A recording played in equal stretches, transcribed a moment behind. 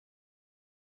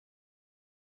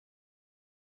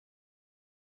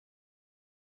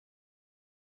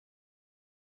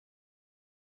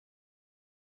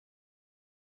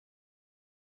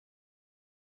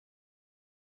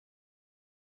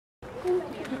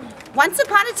Once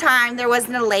upon a time, there was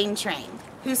an Elaine train,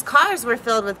 whose cars were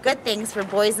filled with good things for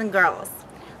boys and girls,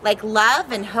 like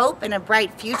love and hope and a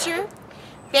bright future,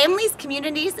 families,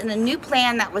 communities, and a new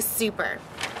plan that was super.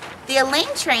 The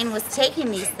Elaine train was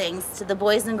taking these things to the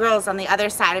boys and girls on the other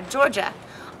side of Georgia.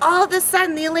 All of a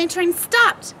sudden, the Elaine train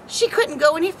stopped. She couldn't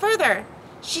go any further.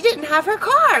 She didn't have her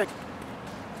car.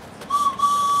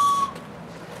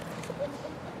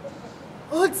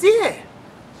 Oh dear,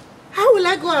 how will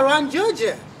I go around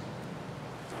Georgia?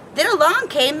 Then along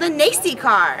came the Nacy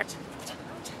car.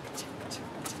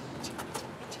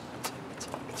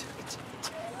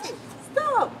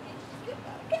 Stop!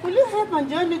 Will you help and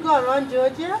join me go around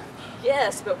Georgia?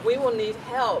 Yes, but we will need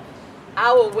help.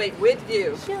 I will wait with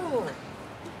you. Sure.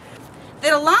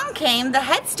 Then along came the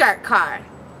Head Start car.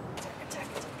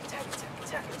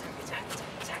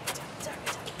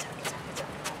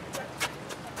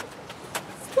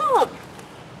 Stop!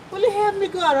 Will you help me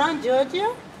go around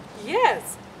Georgia?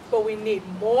 Yes, but we need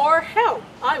more help.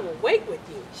 I will wait with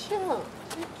you. Sure,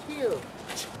 thank you.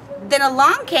 Then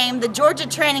along came the Georgia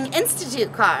Training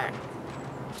Institute car.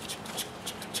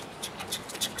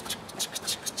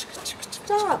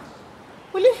 Stop!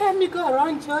 Will you help me go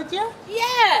around Georgia?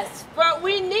 Yes, but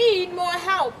we need more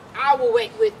help. I will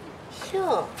wait with you.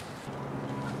 Sure.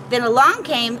 Then along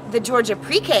came the Georgia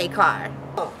Pre-K car.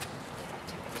 Oh.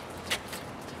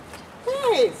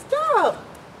 Hey, stop!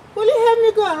 Will you help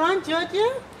me go around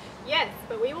Georgia? Yes,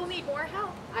 but we will need more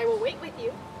help. I will wait with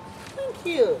you. Thank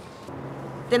you.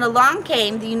 Then along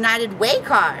came the United Way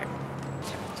car.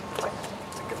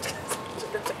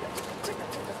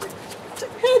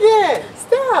 Hey there,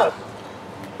 stop!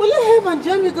 Will you help and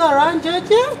join me go around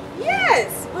Georgia?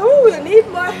 Yes, but we will need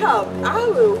more help. I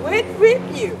will wait with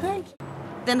you. Thank you.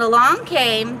 Then along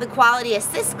came the Quality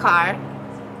Assist car.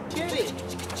 Jerry.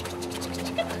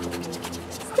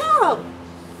 Stop!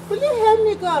 Will you help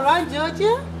me go around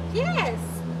Georgia? Yes.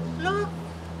 Look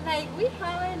like we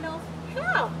have enough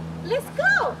help. Let's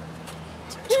go.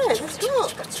 Yeah, let's go.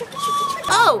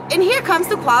 Oh, and here comes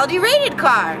the Quality Rated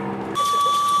car.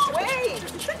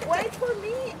 Wait for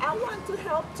me. I want to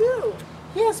help too.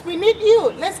 Yes, we need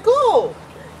you. Let's go.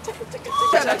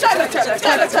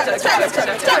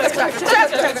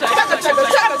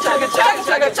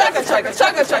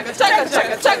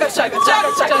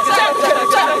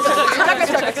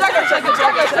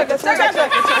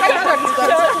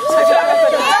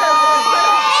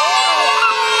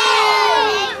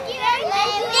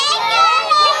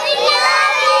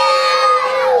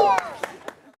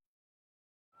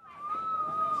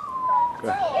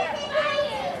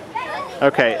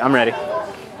 Okay, I'm ready.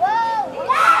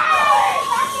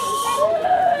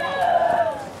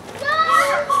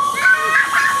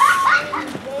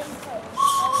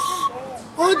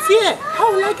 Oh dear,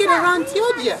 how will I get around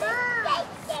Georgia?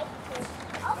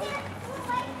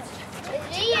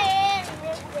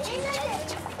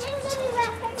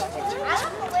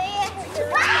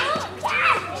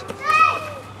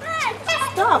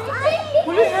 Stop!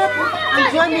 Will you help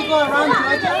and join me go around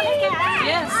Georgia?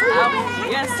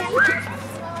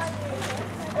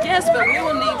 Yes, but we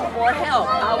will need more help.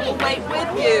 I will wait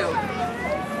with you.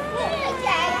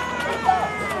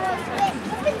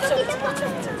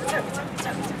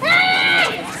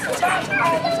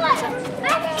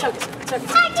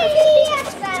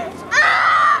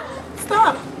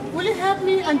 Stop! Will you help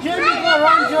me and join me go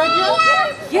around Georgia?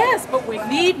 Yes, but we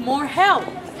need more help.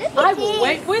 I will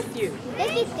wait with you. Look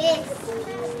at this.